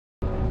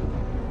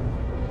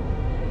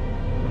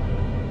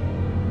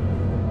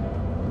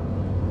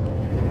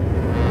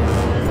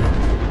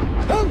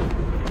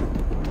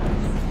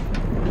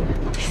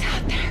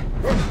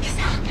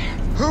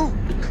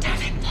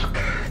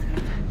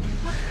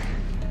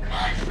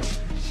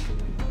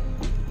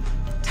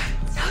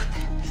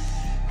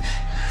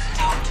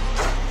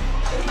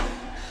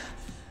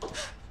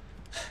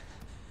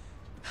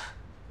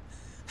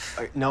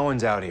No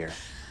one's out here.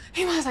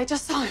 He was. I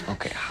just saw him.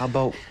 Okay, how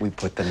about we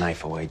put the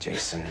knife away,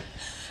 Jason?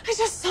 I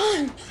just saw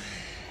him.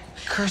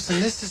 Kirsten,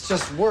 this is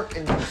just work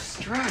and no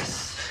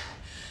stress.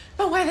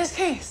 But why this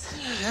case?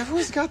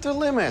 Everyone's got their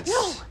limits.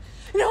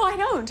 No, I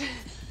don't.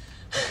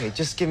 Okay,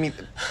 just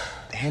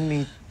hand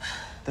me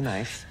the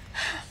knife.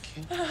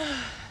 Okay.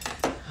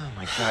 Oh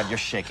my God, you're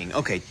shaking.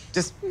 Okay,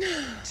 just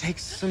take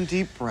some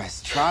deep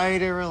breaths. Try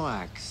to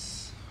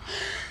relax.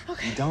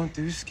 Okay. You don't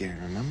do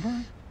scared,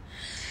 remember?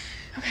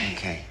 Okay.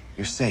 Okay,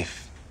 you're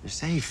safe. You're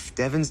safe.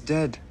 Devin's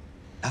dead.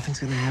 Nothing's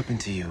gonna happen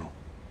to you.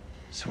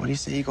 So what do you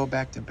say you go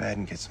back to bed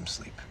and get some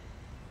sleep?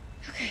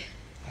 Okay.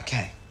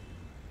 Okay.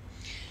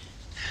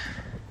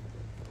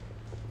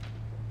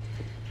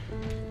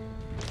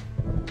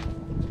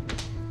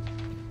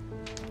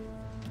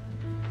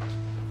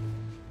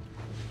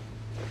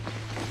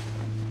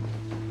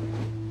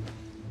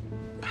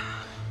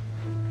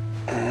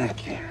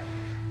 Okay.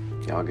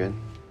 Y'all good?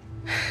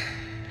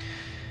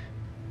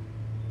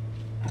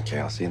 Okay,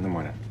 I'll see you in the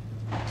morning.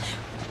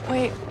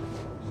 Wait.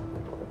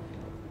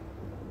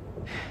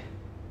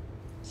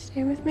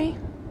 Stay with me?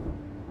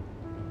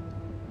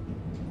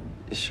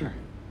 Sure.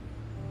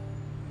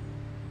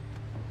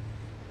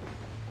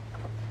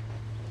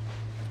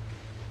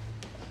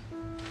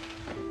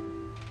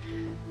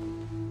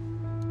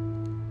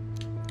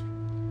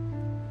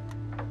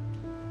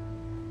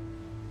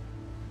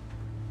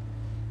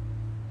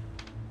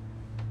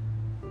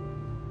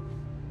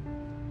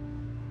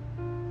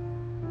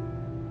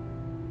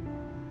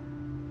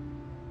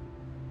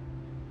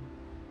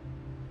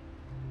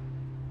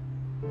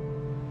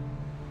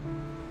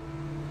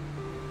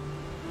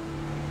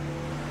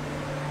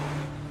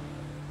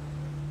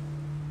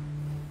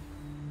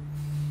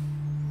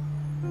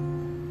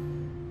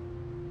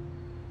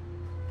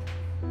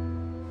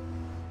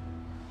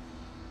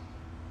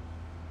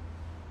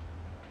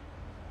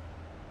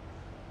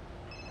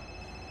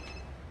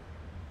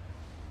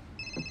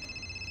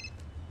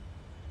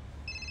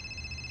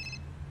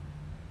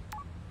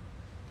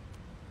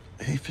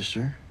 Hey,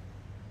 Fisher.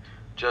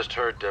 Just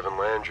heard Devin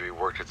Landry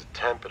worked as a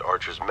temp at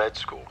Archer's med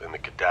school in the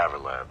cadaver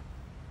lab.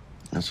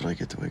 That's what I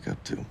get to wake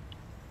up to.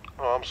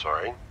 Oh, I'm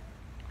sorry.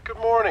 Good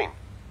morning.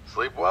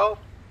 Sleep well?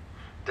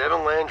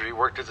 Devin Landry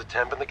worked as a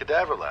temp in the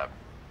cadaver lab.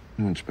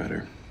 Much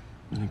better.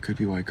 And it could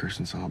be why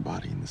Kirsten saw a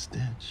body in the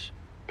ditch.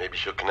 Maybe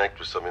she'll connect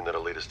with something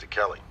that'll lead us to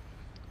Kelly.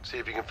 See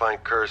if you can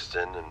find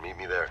Kirsten and meet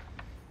me there.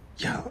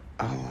 Yeah,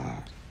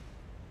 I'll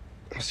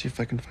see if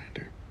I can find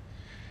her.